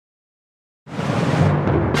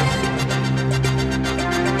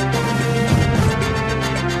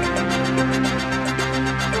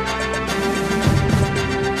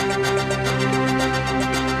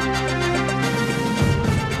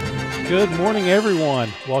Good morning,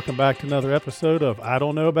 everyone. Welcome back to another episode of I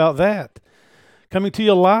Don't Know About That. Coming to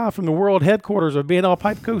you live from the world headquarters of B&L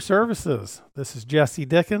Pipeco Services. This is Jesse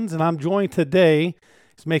Dickens, and I'm joined today.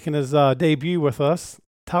 He's making his debut with us,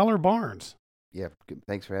 Tyler Barnes. Yeah,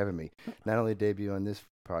 thanks for having me. Not only debut on this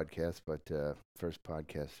podcast, but first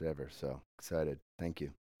podcast ever. So excited. Thank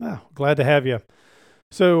you. Oh, glad to have you.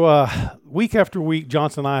 So week after week,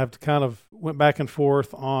 Johnson and I have kind of went back and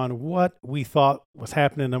forth on what we thought was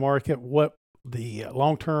happening in the market, what the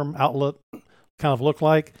long-term outlook kind of looked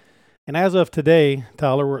like. And as of today,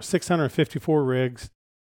 Tyler, we're at 654 rigs,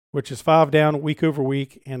 which is 5 down week over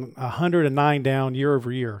week and 109 down year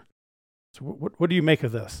over year. So what do you make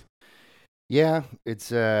of this? Yeah, it's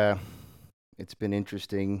been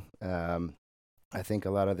interesting. I think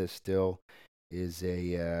a lot of this still is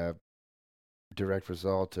a direct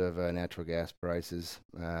result of natural gas prices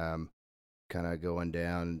kind of going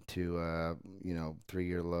down to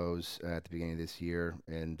 3-year lows at the beginning of this year,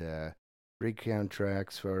 and rig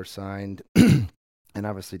contracts are signed. And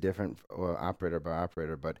obviously different operator by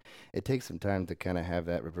operator, but it takes some time to kind of have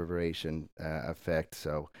that reverberation effect.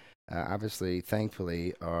 So obviously,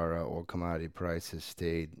 thankfully, our oil commodity price has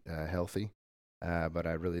stayed healthy. But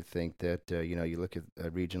I really think that, you look at a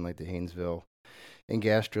region like the Haynesville and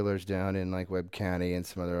gas drillers down in like Webb County and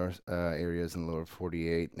some other areas in the lower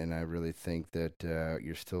 48, and I really think that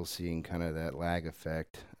you're still seeing kind of that lag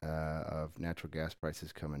effect of natural gas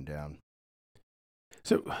prices coming down.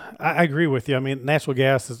 So I agree with you. I mean, natural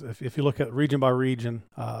gas is, if you look at region by region,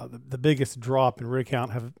 the biggest drop in rig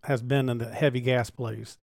count has been in the heavy gas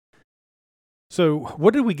plays. So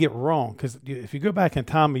what did we get wrong? Because if you go back in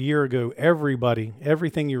time a year ago,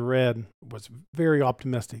 everything you read was very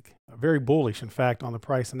optimistic, very bullish, in fact, on the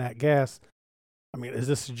price of nat gas. I mean, is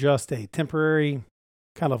this just a temporary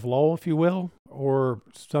kind of lull, if you will, or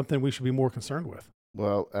something we should be more concerned with?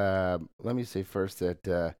 Well, let me say first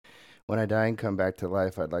that when I die and come back to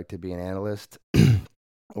life, I'd like to be an analyst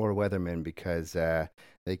or a weatherman, because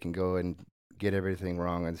they can go and get everything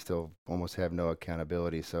wrong and still almost have no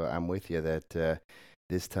accountability. So I'm with you that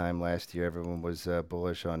this time last year, everyone was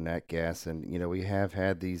bullish on nat gas. And, we have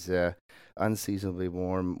had these unseasonably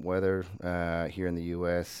warm weather here in the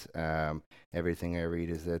U.S. Everything I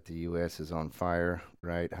read is that the U.S. is on fire,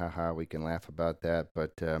 right? Haha, we can laugh about that.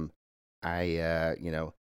 But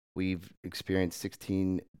we've experienced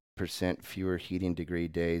 16% fewer heating degree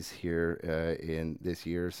days here in this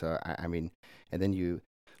year. So, I mean, and then you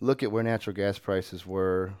look at where natural gas prices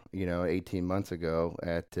were, 18 months ago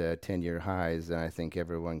at 10-year highs, and I think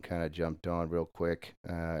everyone kind of jumped on real quick,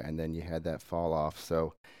 and then you had that fall off.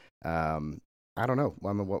 So I don't know.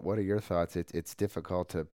 I mean, what are your thoughts? It's difficult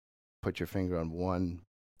to put your finger on one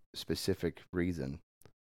specific reason.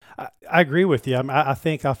 I agree with you. I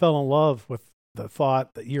think I fell in love with the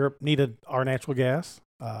thought that Europe needed our natural gas.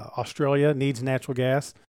 Australia needs natural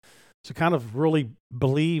gas. So kind of really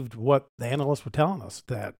believed what the analysts were telling us,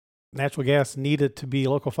 that natural gas needed to be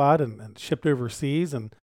liquefied and shipped overseas.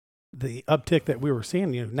 And the uptick that we were seeing,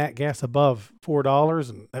 nat gas above $4,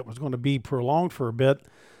 and that was going to be prolonged for a bit.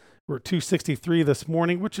 We're at $2.63 this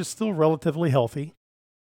morning, which is still relatively healthy,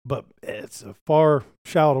 but it's a far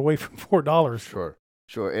shout away from $4.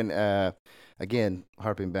 Sure. And again,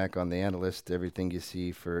 harping back on the analyst, everything you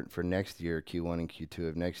see for next year, Q1 and Q2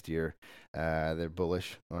 of next year, they're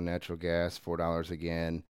bullish on natural gas, $4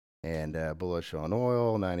 again, and bullish on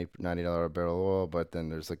oil, $90 a barrel oil. But then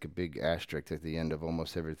there's like a big asterisk at the end of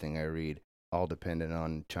almost everything I read, all dependent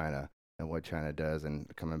on China and what China does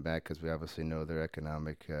and coming back, because we obviously know their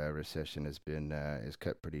economic recession has been is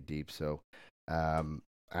cut pretty deep. So,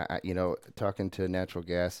 talking to natural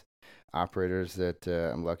gas operators that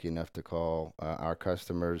I'm lucky enough to call our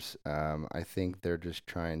customers, I think they're just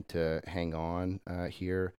trying to hang on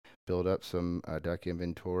here, build up some DUC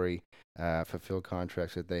inventory, fulfill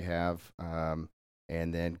contracts that they have,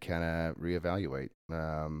 and then kind of reevaluate.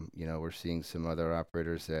 We're seeing some other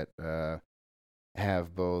operators that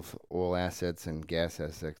have both oil assets and gas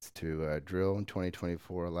assets to drill in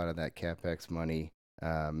 2024. A lot of that CapEx money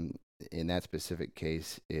in that specific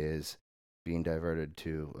case is being diverted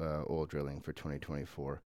to oil drilling for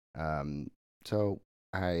 2024. So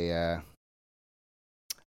I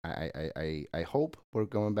hope we're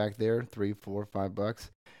going back there, $3, $4,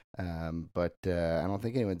 $5. But I don't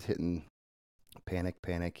think anyone's hitting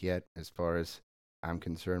panic yet, as far as I'm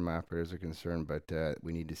concerned. My operators are concerned, but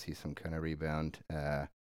we need to see some kind of rebound in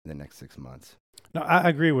the next 6 months. No, I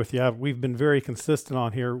agree with you. We've been very consistent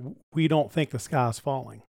on here. We don't think the sky is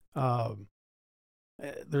falling.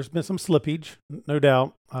 There's been some slippage, no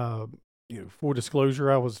doubt. Full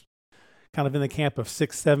disclosure, I was kind of in the camp of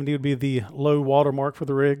 670 would be the low watermark for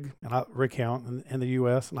the rig count in the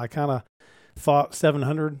U.S. And I kind of thought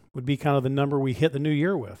 700 would be kind of the number we hit the new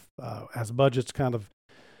year with, as budgets kind of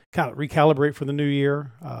recalibrate for the new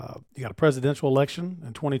year. You got a presidential election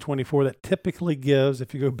in 2024 that typically gives,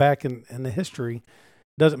 if you go back in the history,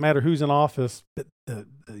 doesn't matter who's in office, the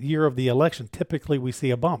year of the election, typically we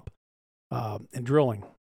see a bump in drilling.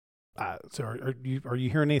 So are you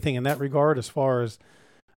hearing anything in that regard as far as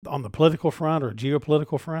on the political front or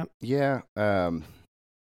geopolitical front? Yeah.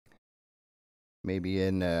 Maybe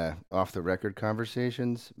in off the record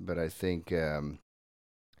conversations, but I think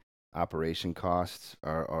operation costs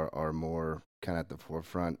are more kind of at the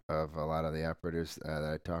forefront of a lot of the operators that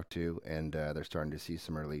I talk to, and they're starting to see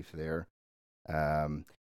some relief there.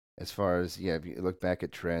 As far as, if you look back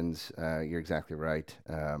at trends, you're exactly right.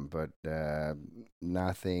 But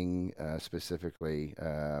nothing specifically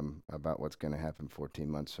about what's going to happen 14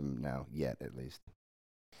 months from now yet, at least.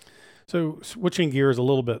 So switching gears a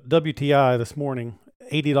little bit, WTI this morning,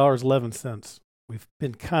 $80.11. We've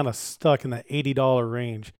been kind of stuck in that $80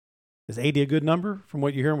 range. Is 80 a good number from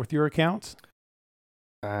what you're hearing with your accounts?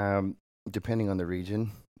 Depending on the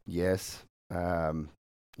region, yes.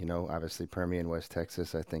 Obviously Permian, West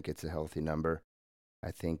Texas, I think it's a healthy number.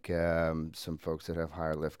 I think some folks that have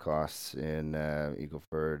higher lift costs in Eagle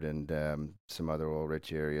Ford and some other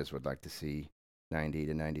oil-rich areas would like to see 90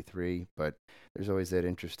 to 93. But there's always that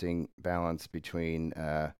interesting balance between,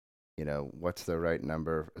 what's the right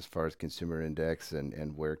number as far as consumer index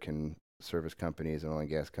and where can service companies and oil and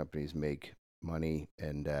gas companies make money.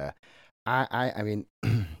 And I mean,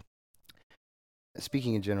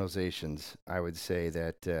 speaking in generalizations, I would say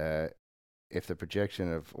that if the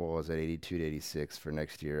projection of oil is at 82 to 86 for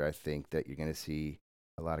next year, I think that you're going to see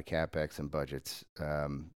a lot of CapEx and budgets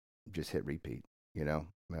just hit repeat,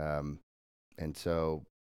 and so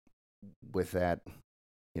with that,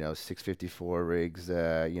 654 rigs,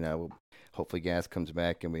 hopefully gas comes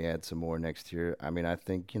back and we add some more next year. I mean, I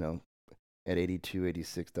think, at $82,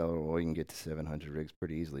 $86 oil, you can get to 700 rigs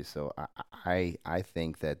pretty easily. So I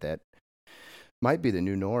think that might be the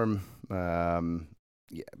new norm.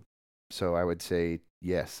 So I would say,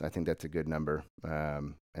 yes, I think that's a good number.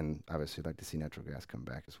 And obviously I'd like to see natural gas come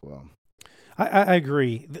back as well. I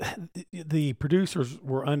agree. The producers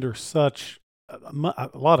were under such a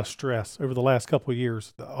lot of stress over the last couple of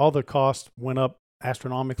years. All the costs went up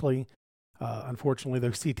astronomically. Unfortunately, the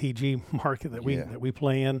CTG market that we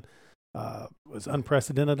play in was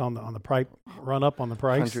unprecedented on the price run up on the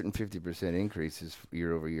price. 150% increases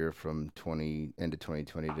year over year from end of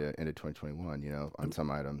 2020 to end of 2021. On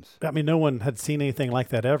some items. I mean, no one had seen anything like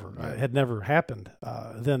that ever. Yeah. It had never happened.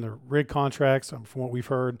 Then the rig contracts, from what we've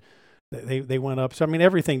heard, they went up. So I mean,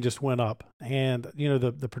 everything just went up, and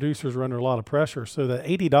the producers were under a lot of pressure. So the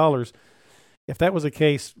 $80, if that was the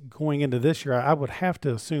case going into this year, I would have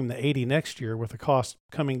to assume the 80 next year, with the cost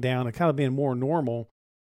coming down and kind of being more normal.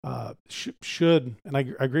 Should, and I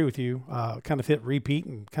agree with you, kind of hit repeat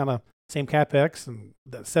and kind of same CapEx, and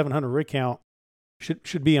that 700 rig count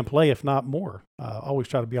should be in play, if not more. Always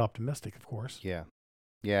try to be optimistic, of course. Yeah.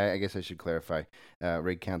 I guess I should clarify.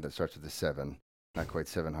 Rig count that starts with a 7, not quite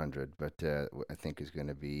 700, but I think is going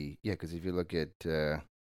to be, because if you look at, we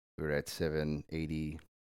were at 780,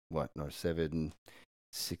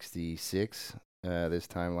 766 this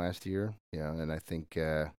time last year. And I think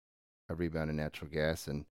a rebound in natural gas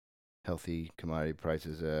and healthy commodity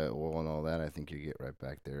prices, oil and all that, I think you get right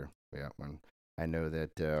back there. When I know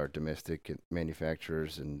that our domestic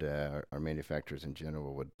manufacturers and our manufacturers in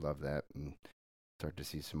general would love that and start to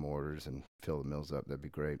see some orders and fill the mills up. That'd be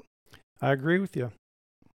great. I agree with you.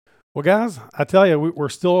 Well, guys, I tell you, we're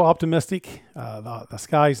still optimistic. The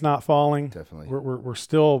sky's not falling. Definitely. We're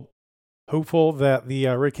still hopeful that the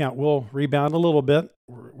rig count will rebound a little bit.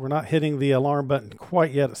 We're not hitting the alarm button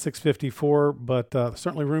quite yet at 654, but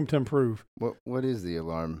certainly room to improve. What is the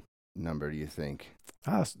alarm number, do you think?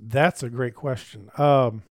 That's a great question.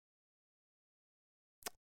 I'd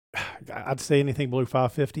say anything below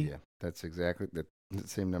 550. Yeah, that's exactly the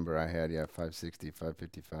same number I had. 560,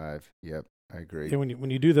 555. Yep, I agree. And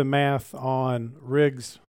when you do the math on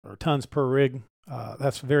rigs or tons per rig,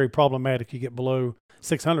 that's very problematic. You get below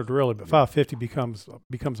 600 really, but 550 becomes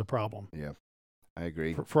a problem. Yeah, I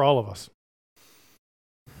agree. For all of us.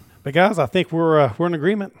 But guys, I think we're in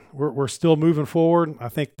agreement. We're still moving forward. I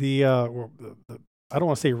think the I don't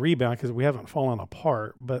want to say rebound because we haven't fallen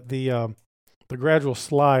apart, but the gradual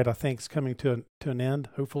slide, I think, is coming to an end,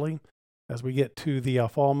 hopefully, as we get to the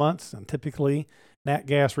fall months. And typically, nat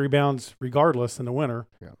gas rebounds regardless in the winter.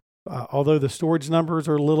 Yeah. Although the storage numbers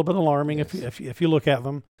are a little bit alarming, yes. if you look at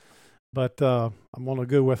them, But I'm going to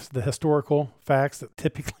go with the historical facts that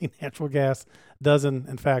typically natural gas doesn't,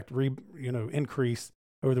 in fact, increase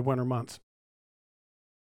over the winter months.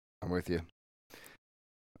 I'm with you.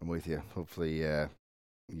 Hopefully,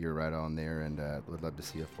 you're right on there, and would love to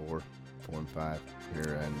see a 4 and 5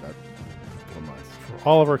 here in about 4 months. For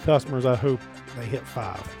all of our customers, I hope they hit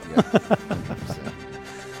 5. Yeah,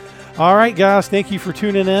 100%. All right, guys. Thank you for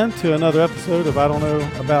tuning in to another episode of I Don't Know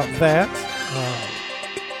About That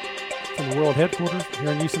from the World Headquarters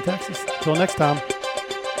here in Houston, Texas. Until next time.